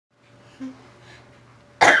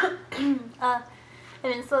I've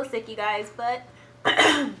been so sick, you guys, but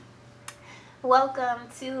welcome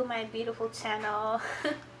to my beautiful channel.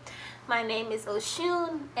 My name is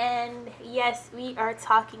Oshun, and yes, we are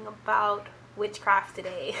talking about witchcraft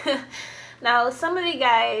today. Now, some of you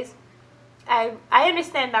guys, I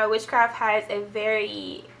understand that witchcraft has a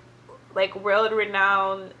very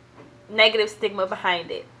world-renowned negative stigma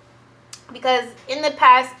behind it. Because in the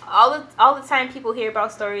past, all the time people hear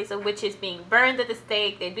about stories of witches being burned at the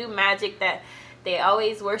stake, they do magic, that they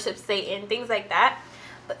always worship Satan, things like that.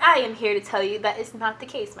 But I am here to tell you that is not the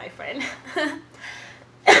case, my friend.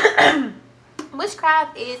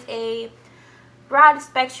 Witchcraft is a broad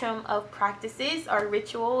spectrum of practices or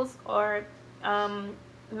rituals or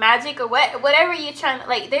magic or whatever you're trying to,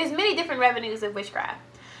 like, there's many different revenues of witchcraft.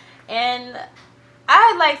 And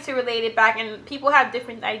I like to relate it back, and people have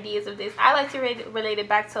different ideas of this. I like to relate it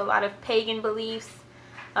back to a lot of pagan beliefs,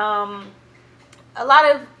 a lot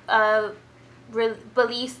of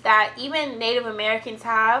beliefs that even Native Americans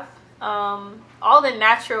have, all the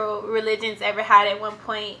natural religions ever had at one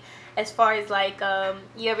point, as far as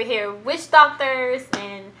you ever hear of witch doctors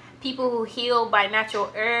and people who heal by natural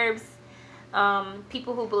herbs.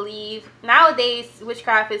 People who believe nowadays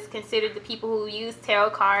witchcraft is considered the people who use tarot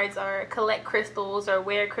cards or collect crystals or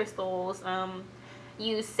wear crystals,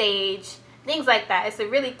 use sage, things like that. It's a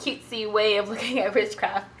really cutesy way of looking at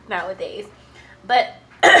witchcraft nowadays. But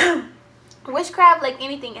witchcraft, like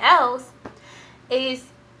anything else, is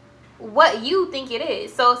what you think it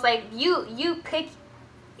is. So it's like you pick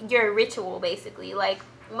your ritual, basically. Like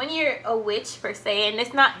when you're a witch per se, and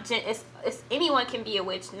it's not it's anyone can be a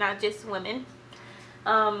witch, not just women.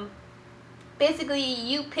 Basically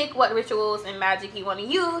you pick what rituals and magic you want to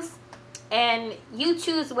use, and you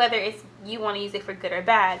choose whether you want to use it for good or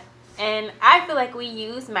bad. And I feel like we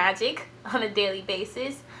use magic on a daily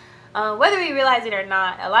basis, whether we realize it or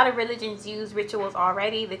not. A lot of religions use rituals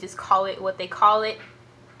already. They just call it what they call it.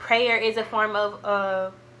 Prayer is a form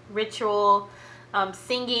of ritual.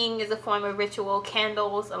 Singing is a form of ritual.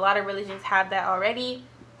 Candles, a lot of religions have that already.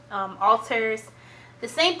 Altars. The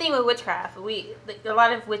same thing with witchcraft. A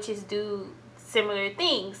lot of witches do similar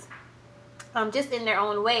things, just in their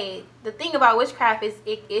own way. The thing about witchcraft is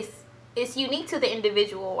it's unique to the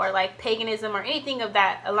individual, or like paganism or anything of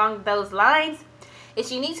that along those lines.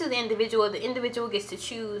 It's unique to the individual. The individual gets to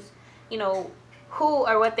choose, who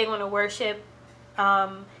or what they want to worship.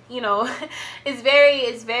 It's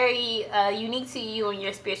very unique to you and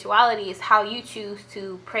your spirituality. Is how you choose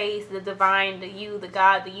to praise the divine, the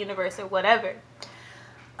God, the universe, or whatever.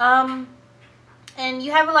 And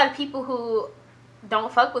you have a lot of people who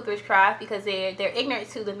don't fuck with witchcraft because they're ignorant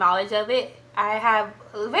to the knowledge of it. I have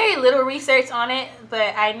very little research on it,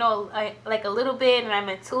 but I know like a little bit, and I'm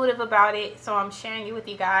intuitive about it, so I'm sharing it with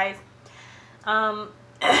you guys.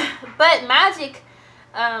 But magic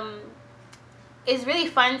is really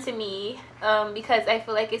fun to me, because I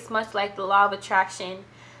feel like it's much like the law of attraction.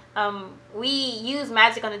 We use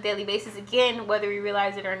magic on a daily basis, again, whether we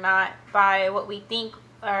realize it or not, by what we think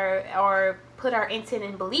or put our intent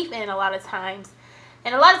and belief in a lot of times.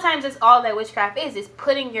 And a lot of times it's all that witchcraft is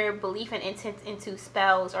putting your belief and intent into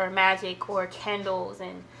spells or magic or candles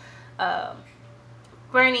and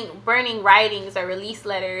burning writings or release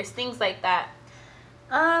letters, things like that.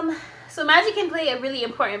 So magic can play a really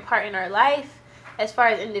important part in our life as far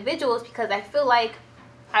as individuals, because I feel like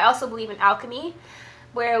I also believe in alchemy,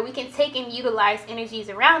 where we can take and utilize energies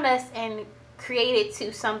around us and create it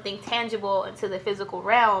to something tangible into the physical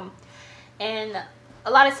realm. And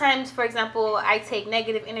a lot of times, for example, I take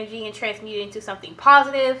negative energy and transmute it into something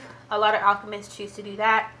positive. A lot of alchemists choose to do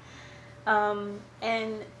that.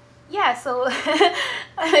 And yeah, so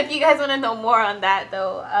if you guys want to know more on that,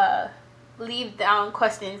 though, leave down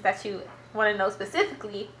questions that you want to know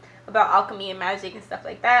specifically about alchemy and magic and stuff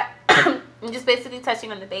like that. I'm just basically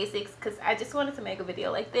touching on the basics because I just wanted to make a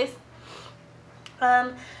video like this.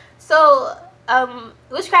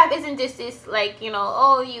 Witchcraft isn't just this, like,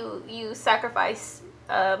 oh, you sacrifice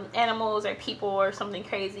animals or people or something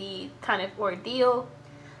crazy kind of ordeal.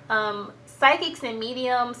 Psychics and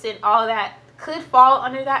mediums and all that could fall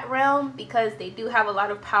under that realm because they do have a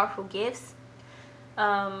lot of powerful gifts.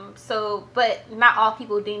 But not all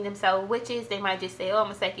people deem themselves witches. They might just say, oh, I'm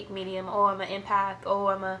a psychic medium, oh, I'm an empath, oh,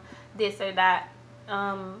 I'm a this or that.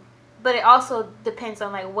 But it also depends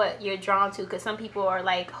on like what you're drawn to, because some people are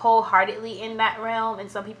like wholeheartedly in that realm and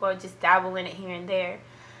some people are just dabbling in it here and there.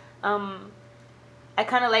 I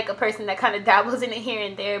kind of like a person that kind of dabbles in it here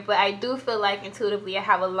and there, but I do feel like intuitively I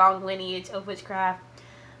have a long lineage of witchcraft.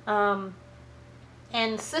 And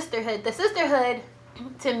Sisterhood. The Sisterhood,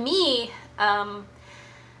 to me,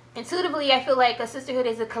 intuitively, I feel like a sisterhood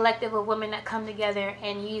is a collective of women that come together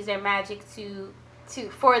and use their magic to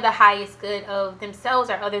for the highest good of themselves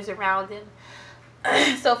or others around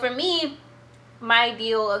them. So for me, my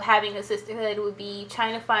ideal of having a sisterhood would be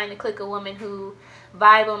trying to find a clique of women who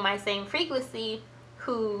vibe on my same frequency,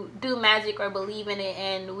 who do magic or believe in it,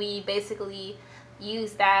 and we basically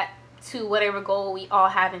use that to whatever goal we all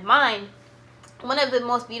have in mind. One of the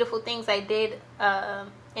most beautiful things I did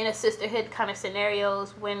in a sisterhood kind of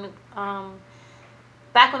scenarios when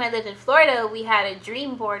back when I lived in Florida, we had a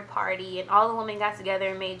dream board party, and all the women got together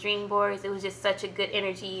and made dream boards. It was just such a good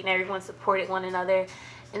energy, and everyone supported one another.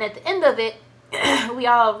 And at the end of it, we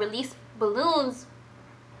all released balloons,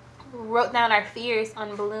 wrote down our fears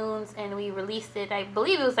on balloons, and we released it. I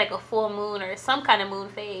believe it was like a full moon or some kind of moon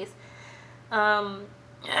phase.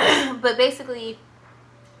 But basically,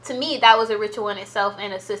 to me, that was a ritual in itself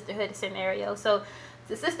and a sisterhood scenario. So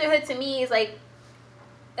the sisterhood to me is like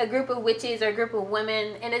a group of witches or a group of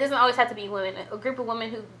women, and it doesn't always have to be women, a group of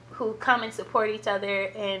women who come and support each other,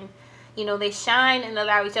 and you know, they shine and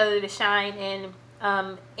allow each other to shine, and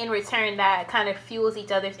in return that kind of fuels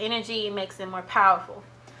each other's energy and makes them more powerful.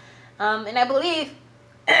 And I believe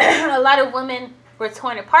a lot of women were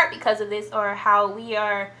torn apart because of this, or how we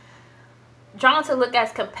are drawn to look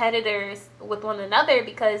as competitors with one another,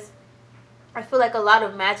 because I feel like a lot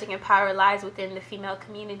of magic and power lies within the female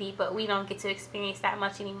community, but we don't get to experience that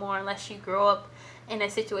much anymore unless you grow up in a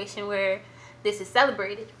situation where this is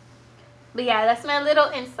celebrated. But yeah, that's my little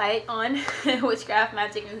insight on witchcraft,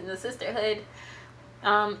 magic, and the sisterhood.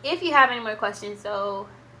 If you have any more questions, so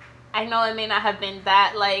I know it may not have been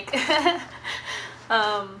that like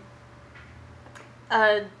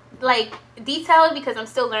detailed, because I'm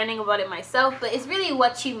still learning about it myself, but it's really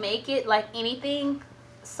what you make it, like anything.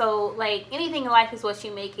 So like anything in life is what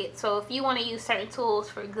you make it. So if you want to use certain tools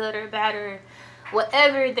for good or bad or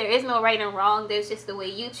whatever, there is no right and wrong. There's just the way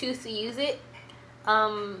you choose to use it.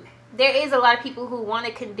 There is a lot of people who want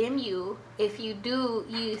to condemn you if you do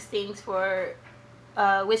use things for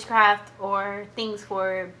witchcraft or things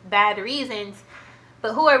for bad reasons.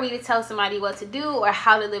 But who are we to tell somebody what to do or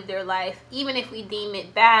how to live their life, even if we deem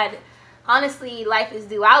it bad? Honestly, life is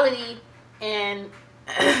duality, and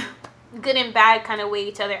good and bad kind of weigh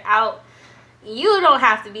each other out. You don't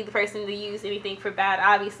have to be the person to use anything for bad,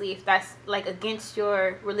 obviously, if that's like against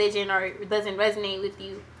your religion or it doesn't resonate with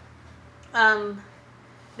you. But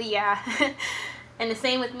yeah. And the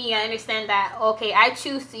same with me. I understand that, okay, I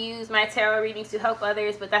choose to use my tarot readings to help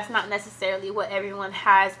others, but that's not necessarily what everyone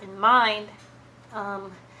has in mind.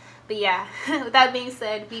 But yeah, with that being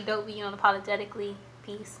said, be dope, be unapologetically.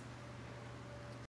 Peace.